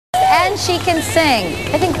and she can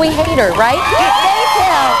sing. I think we hate her, right? Faith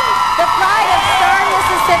Hill, the pride of Star,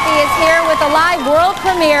 Mississippi, is here with a live world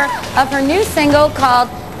premiere of her new single called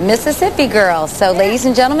Mississippi Girl. So, ladies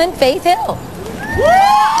and gentlemen, Faith Hill.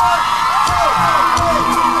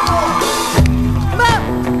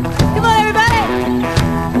 Come on, everybody.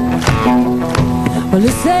 Well,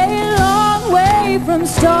 it's a long way from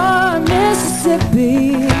Star,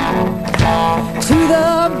 Mississippi to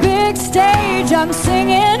the big stage I'm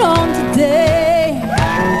singing on today.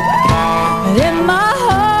 And in my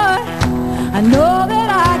heart, I know that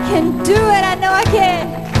I can do it. I know I can,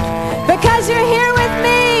 because you're here with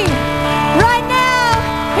me right now.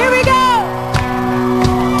 Here we go.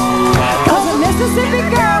 'Cause a Mississippi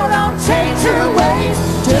girl don't change her ways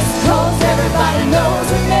just 'cause everybody knows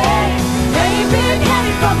her name. Ain't been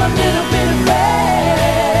headed from a little bit of faith.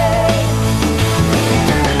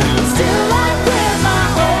 Still like with my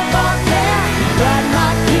whole bobcat, ride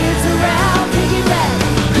my kids around piggyback,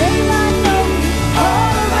 play my notes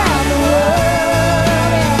all around the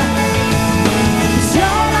world. Yeah. So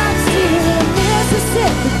I'm still a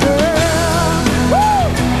Mississippi girl. Woo!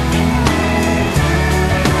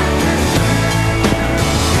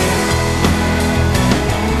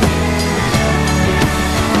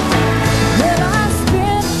 Well, I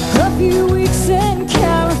spent a few weeks in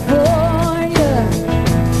California.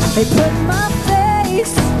 They put my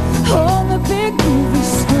face on the big movie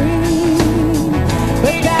screen,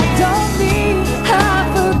 but that don't mean I've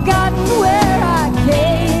forgotten where I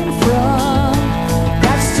came from.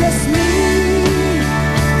 That's just me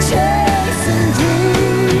chasing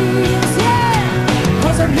dreams, yeah.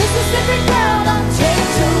 'Cause a Mississippi girl don't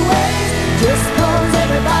change her ways just 'cause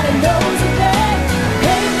everybody knows her name.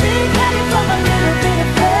 Ain't been headed from a little bit of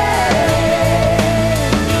faith.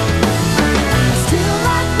 Still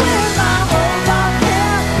like with my whole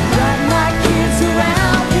bobcat, ride my kids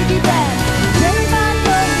around piggyback, play my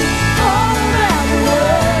notes all around the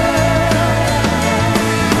world.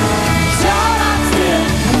 So I'm still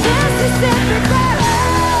a Mississippi girl.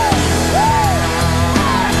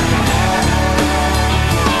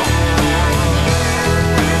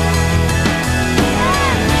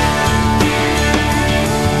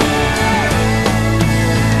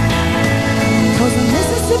 Cause a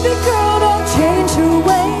Mississippi girl don't change her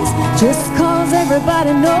ways just 'cause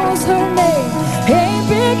everybody knows her name. Ain't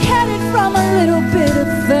big-headed from a little bit of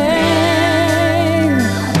fame.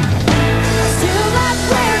 Still like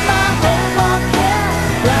with my whole bobcat,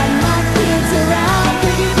 ride my kids around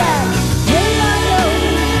piggyback, play my notes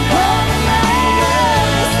all around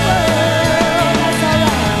this world. That's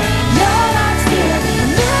alright. Lord, I'm still a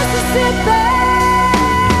Mississippi.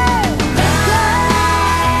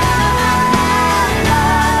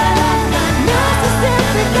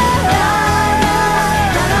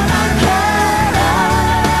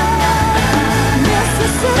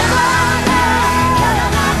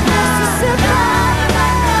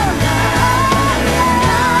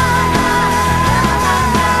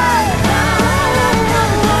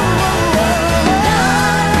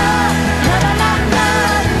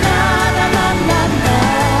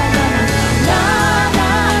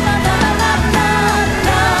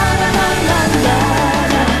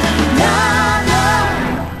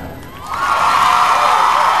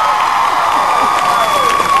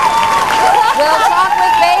 We'll talk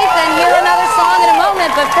with Faith and hear another song in a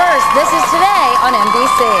moment, but first, this is Today on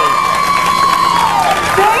NBC.